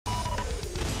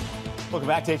Welcome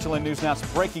back to HLN News Now. Some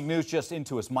breaking news just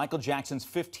into us. Michael Jackson's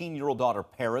 15-year-old daughter,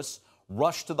 Paris,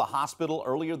 rushed to the hospital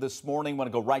earlier this morning. Want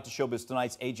to go right to Showbiz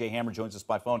Tonight's A.J. Hammer joins us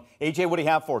by phone. A.J., what do you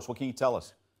have for us? What can you tell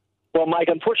us? Well, Mike,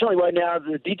 unfortunately right now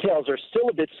the details are still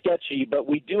a bit sketchy, but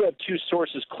we do have two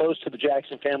sources close to the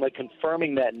Jackson family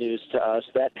confirming that news to us,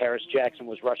 that Paris Jackson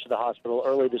was rushed to the hospital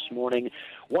early this morning.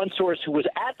 One source who was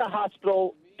at the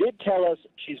hospital did tell us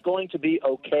she's going to be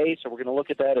okay, so we're going to look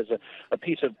at that as a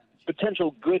piece of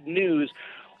potential good news.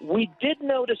 We did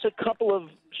notice a couple of,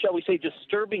 shall we say,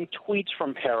 disturbing tweets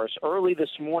from Paris early this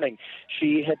morning.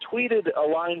 She had tweeted a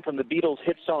line from the Beatles'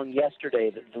 hit song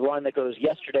Yesterday, the line that goes,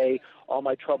 "Yesterday, all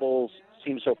my troubles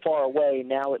seem so far away.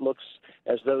 Now it looks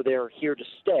as though they're here to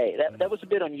stay." That was a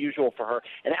bit unusual for her.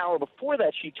 An hour before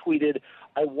that, she tweeted,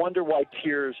 "I wonder why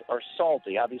tears are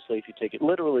salty." Obviously, if you take it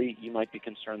literally, you might be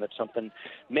concerned that something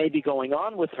may be going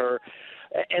on with her.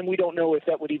 And we don't know if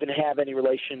that would even have any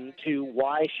relation to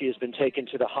why she has been taken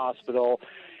to the hospital.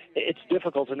 It's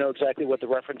difficult to know exactly what the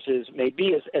references may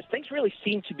be, as things really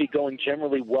seem to be going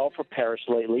generally well for Paris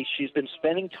lately. She's been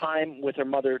spending time with her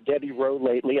mother, Debbie Rowe,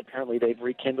 lately. Apparently, they've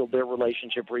rekindled their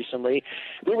relationship recently.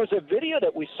 There was a video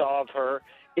that we saw of her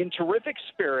in terrific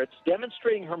spirits,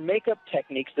 demonstrating her makeup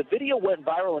techniques. The video went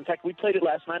viral. In fact, we played it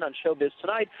last night on Showbiz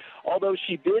Tonight, although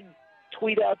she did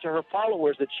tweet out to her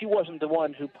followers that she wasn't the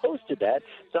one who posted that.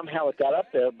 Somehow it got up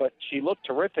there, but she looked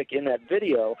terrific in that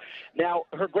video. Now,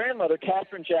 her grandmother,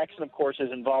 Catherine Jackson, of course,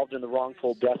 is involved in the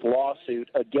wrongful death lawsuit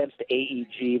against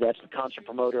AEG. That's the concert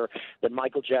promoter that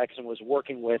Michael Jackson was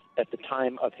working with at the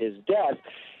time of his death.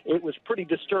 It was pretty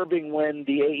disturbing when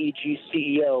the AEG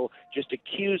CEO just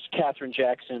accused Catherine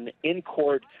Jackson in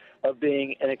court of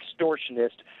being an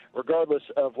extortionist, regardless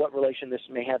of what relation this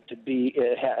may have to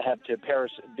have to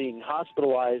Paris being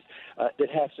hospitalized.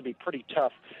 It has to be pretty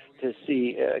tough to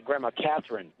see Grandma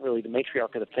Catherine, really the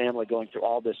matriarch of the family, going through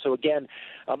all this. So again,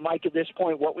 Mike, at this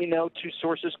point, what we know, two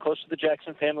sources close to the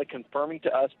Jackson family confirming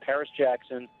to us Paris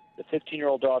Jackson, the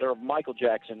 15-year-old daughter of Michael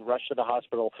Jackson, rushed to the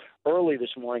hospital early this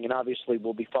morning, and obviously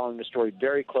we'll be following the story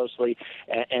very closely,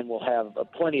 and we'll have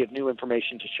plenty of new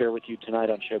information to share with you tonight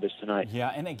on Showbiz Tonight.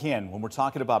 Yeah, and again, when we're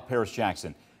talking about Paris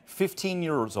Jackson, 15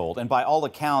 years old, and by all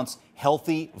accounts,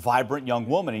 healthy, vibrant young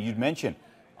woman, and you'd mentioned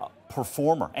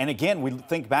performer. And again, we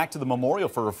think back to the memorial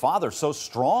for her father, so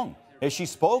strong as she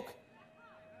spoke.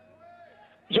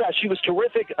 Yeah, she was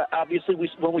terrific, obviously,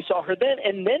 when we saw her then.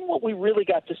 And then what we really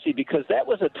got to see, because that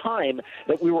was a time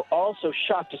that we were all so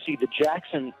shocked to see the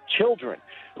Jackson children,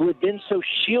 who had been so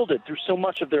shielded through so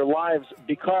much of their lives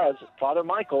because Father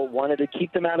Michael wanted to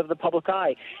keep them out of the public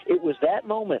eye. It was that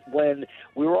moment when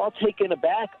we were all taken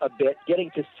aback a bit,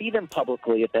 getting to see them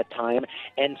publicly at that time.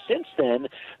 And since then,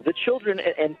 the children,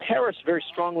 and Paris very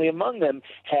strongly among them,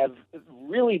 have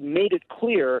really made it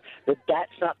clear that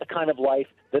that's not the kind of life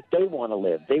that they want to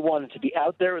live. They wanted to be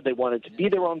out there. They wanted to be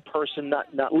their own person,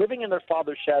 not living in their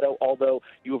father's shadow, although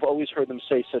you have always heard them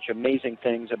say such amazing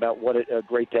things about what a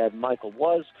great dad Michael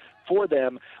was for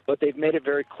them, but they've made it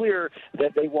very clear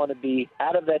that they want to be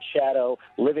out of that shadow,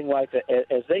 living life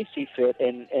as they see fit,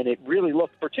 and it really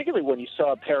looked, particularly when you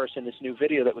saw Paris in this new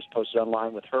video that was posted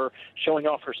online with her showing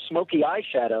off her smoky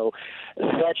eyeshadow,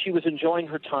 that she was enjoying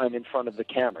her time in front of the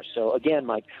camera. So again,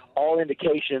 Mike, all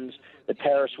indications that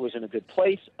Paris was in a good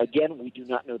place. Again, we do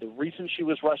not know the reason she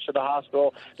was rushed to the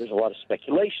hospital. There's a lot of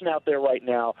speculation out there right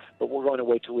now, but we're going to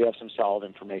wait till we have some solid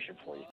information for you.